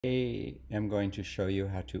I am going to show you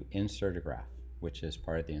how to insert a graph, which is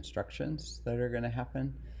part of the instructions that are going to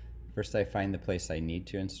happen. First, I find the place I need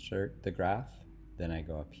to insert the graph. Then I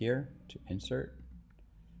go up here to insert,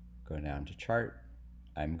 go down to chart.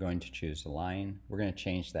 I'm going to choose a line. We're going to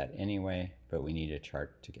change that anyway, but we need a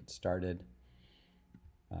chart to get started.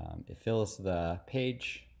 It fills the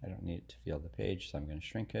page. I don't need it to fill the page, so I'm going to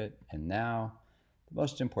shrink it. And now, the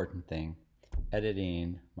most important thing,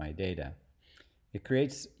 editing my data. It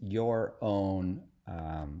creates your own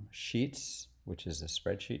sheets, which is a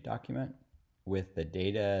spreadsheet document, with the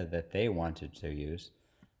data that they wanted to use,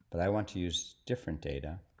 but I want to use different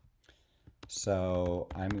data. So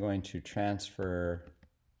I'm going to transfer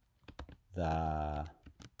the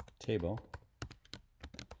table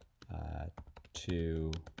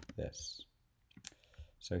to this.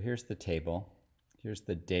 So here's the table. Here's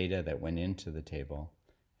the data that went into the table,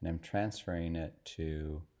 and I'm transferring it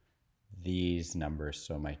to these numbers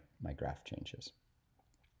so my graph changes.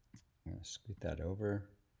 I'm going to scoot that over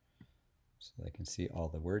so that I can see all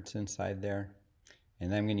the words inside there.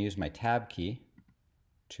 And then I'm going to use my tab key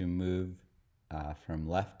to move from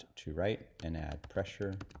left to right and add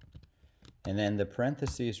pressure. And then the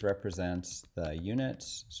parentheses represents the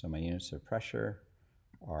units. So my units of pressure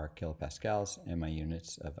are kilopascals and my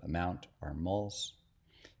units of amount are moles.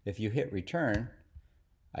 If you hit return,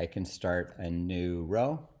 I can start a new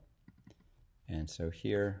row. And so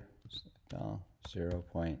here,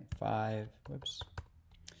 0.5, whoops,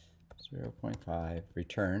 0.5,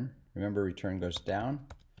 return. Remember, return goes down,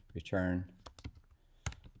 return,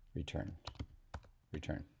 return,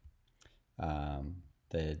 return.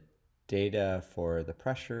 The data for the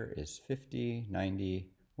pressure is 50, 90,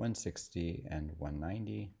 160, and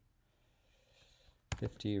 190.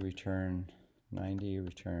 50, return, 90,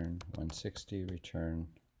 return, 160, return,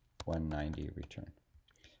 190, return.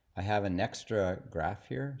 I have an extra graph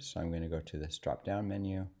here, so I'm going to go to this drop-down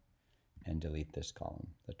menu and delete this column.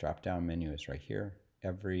 The drop-down menu is right here.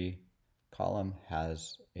 Every column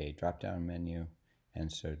has a drop-down menu,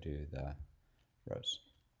 and so do the rows.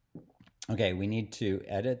 Okay, we need to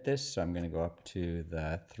edit this, so I'm going to go up to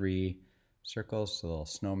the three circles, the little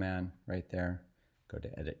snowman right there. Go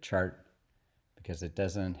to Edit Chart, because it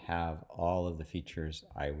doesn't have all of the features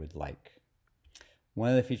I would like. One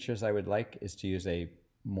of the features I would like is to use a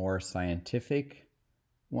more scientific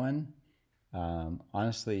one.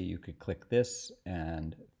 Honestly, you could click this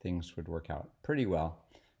and things would work out pretty well,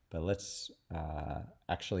 but let's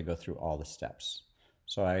actually go through all the steps.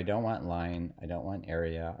 So I don't want line, I don't want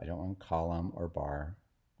area, I don't want column or bar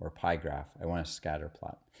or pie graph. I want a scatter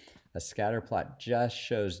plot. A scatter plot just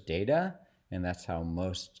shows data, and that's how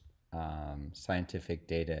most scientific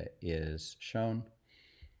data is shown.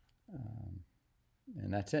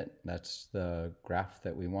 And that's it. That's the graph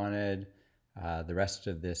that we wanted. The rest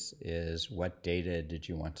of this is what data did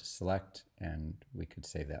you want to select, and we could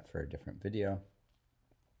save that for a different video.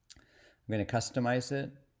 I'm going to customize it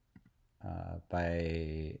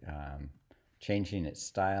by changing its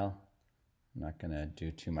style. I'm not going to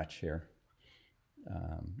do too much here.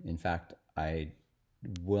 In fact, I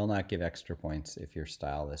will not give extra points if your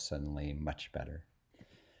style is suddenly much better.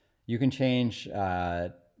 You can change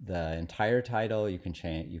the entire title, you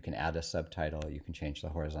can add a subtitle, you can change the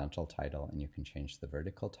horizontal title, and you can change the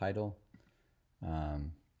vertical title.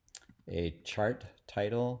 A chart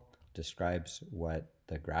title describes what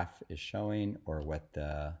the graph is showing or what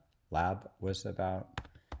the lab was about.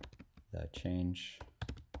 The change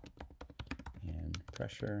in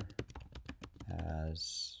pressure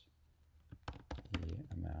as the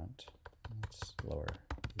amount, let's lower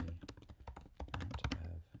the amount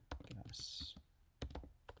of gas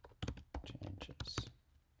changes.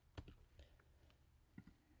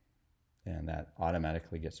 And that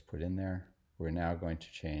automatically gets put in there. We're now going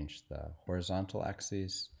to change the horizontal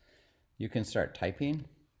axes. You can start typing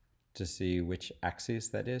to see which axis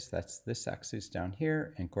that is. That's this axis down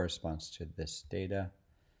here and corresponds to this data.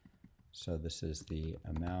 So this is the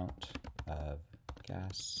amount of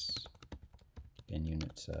gas in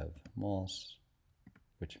units of moles,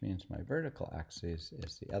 which means my vertical axis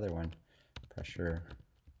is the other one, pressure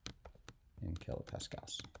in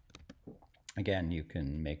kilopascals. Again, you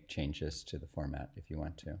can make changes to the format if you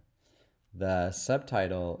want to. The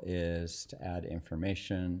subtitle is to add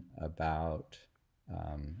information about,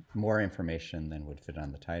 more information than would fit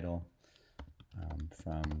on the title,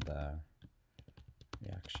 from the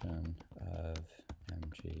reaction of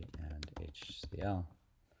Mg and HCl.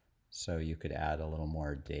 So you could add a little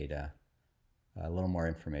more data, a little more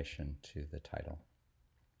information to the title.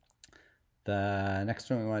 The next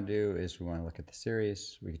one we want to do is we want to look at the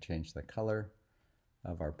series. We can change the color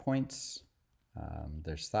of our points.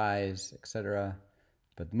 their size, etc.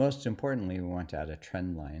 But most importantly, we want to add a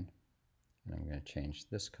trend line. And I'm going to change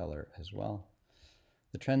this color as well.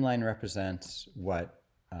 The trend line represents what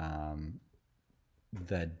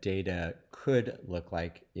the data could look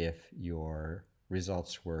like if your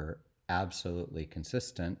results were absolutely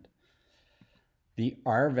consistent. The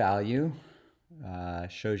R value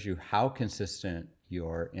shows you how consistent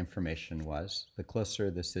your information was. The closer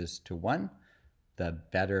this is to 1, the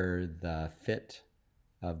better the fit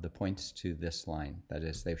of the points to this line. That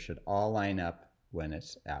is, they should all line up when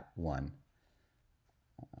it's at 1.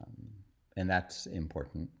 And that's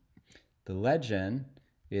important. The legend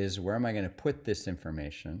is where am I going to put this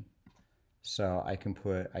information? So I can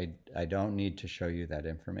put, I don't need to show you that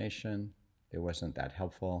information. It wasn't that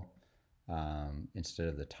helpful. Instead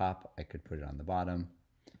of the top, I could put it on the bottom.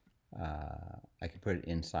 I could put it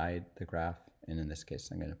inside the graph. And in this case,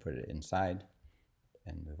 I'm going to put it inside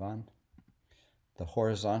and move on. The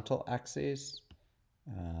horizontal axis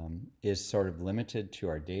is sort of limited to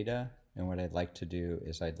our data. And what I'd like to do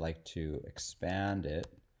is I'd like to expand it.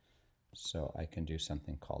 So I can do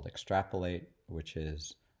something called extrapolate, which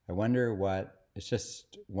is, I wonder what, it's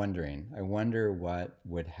just wondering, I wonder what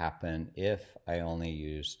would happen if I only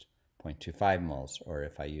used 0.25 moles or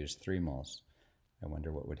if I used 3 moles. I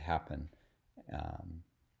wonder what would happen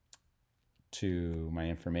to my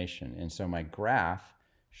information. And so my graph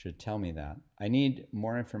should tell me that. I need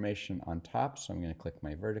more information on top, so I'm going to click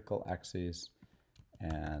my vertical axis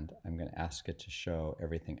and I'm going to ask it to show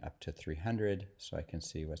everything up to 300 so I can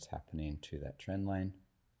see what's happening to that trend line.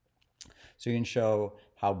 So you can show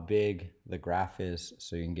how big the graph is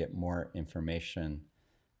so you can get more information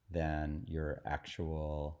than your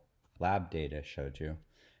actual lab data showed you.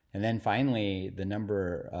 And then finally, the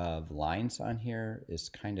number of lines on here is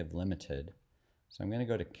kind of limited. So I'm going to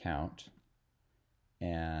go to count,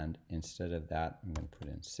 and instead of that, I'm going to put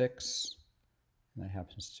in 6. And that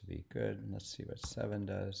happens to be good. Let's see what 7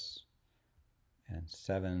 does. And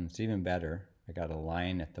 7's even better. I got a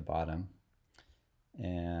line at the bottom.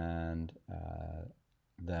 And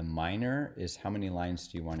the minor is how many lines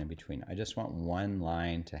do you want in between? I just want 1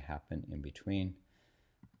 line to happen in between.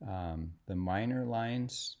 The minor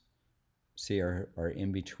lines, see, are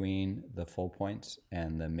in between the full points,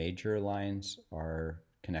 and the major lines are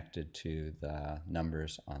connected to the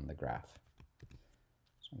numbers on the graph.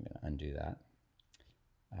 So I'm going to undo that.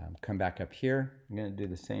 Come back up here. I'm going to do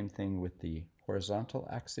the same thing with the horizontal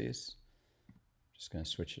axis. Just going to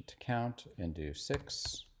switch it to count and do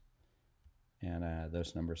 6. And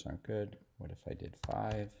those numbers aren't good. What if I did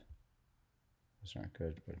 5? Those aren't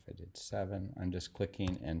good. What if I did 7? I'm just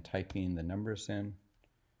clicking and typing the numbers in.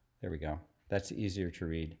 There we go. That's easier to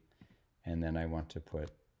read. And then I want to put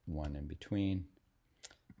 1 in between.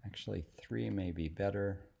 Actually, 3 may be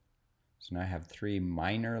better. So now I have 3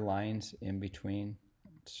 minor lines in between.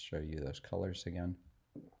 Let's show you those colors again.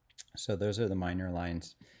 So those are the minor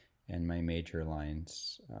lines, and my major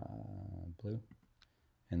lines, blue.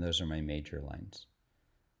 And those are my major lines.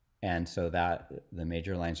 And so that the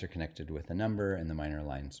major lines are connected with a number, and the minor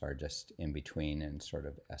lines are just in between and sort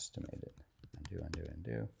of estimated. Undo, undo,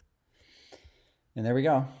 undo. And there we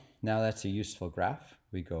go. Now that's a useful graph.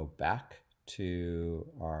 We go back to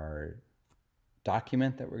our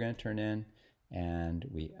document that we're going to turn in, and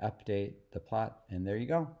we update the plot, and there you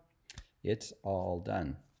go. It's all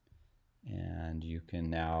done. And you can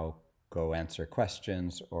now go answer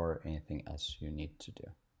questions or anything else you need to do.